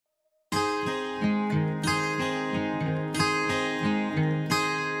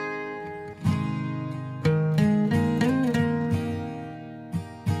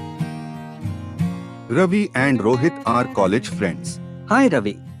Ravi and Rohit are college friends. Hi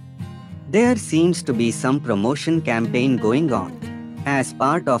Ravi. There seems to be some promotion campaign going on, as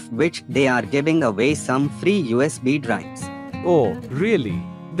part of which they are giving away some free USB drives. Oh, really?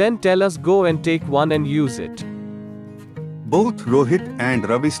 Then tell us, go and take one and use it. Both Rohit and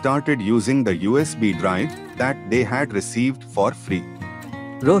Ravi started using the USB drive that they had received for free.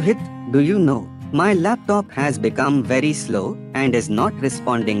 Rohit, do you know, my laptop has become very slow and is not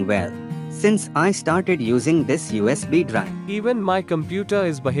responding well since I started using this USB drive. Even my computer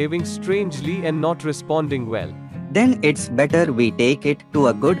is behaving strangely and not responding well. Then it's better we take it to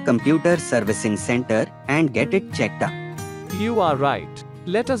a good computer servicing center and get it checked up. You are right.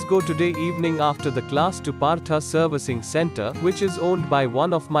 Let us go today evening after the class to Partha Servicing Center, which is owned by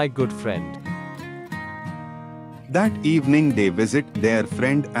one of my good friend. That evening they visit their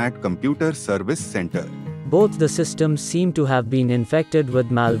friend at Computer Service Center. Both the systems seem to have been infected with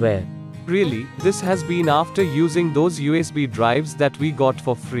malware. Really, this has been after using those USB drives that we got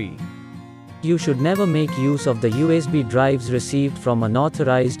for free. You should never make use of the USB drives received from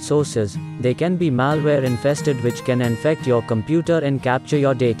unauthorized sources. They can be malware infested, which can infect your computer and capture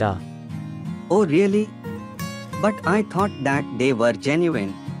your data. Oh really? But I thought that they were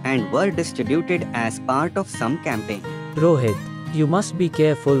genuine and were distributed as part of some campaign. Rohit, you must be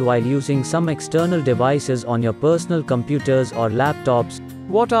careful while using some external devices on your personal computers or laptops.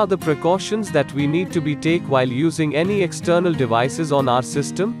 What are the precautions that we need to take while using any external devices on our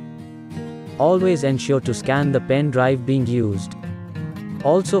system? Always ensure to scan the pen drive being used.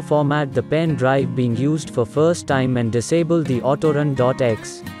 Also format the pen drive being used for first time and disable the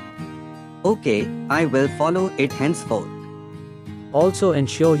autorun.exe. Okay, I will follow it henceforth. Also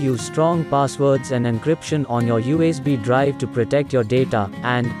ensure use strong passwords and encryption on your USB drive to protect your data,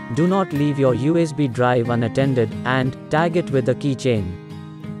 and do not leave your USB drive unattended, and tag it with a keychain.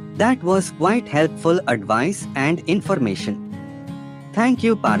 That was quite helpful advice and information. Thank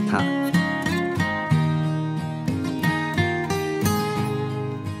you, Partha.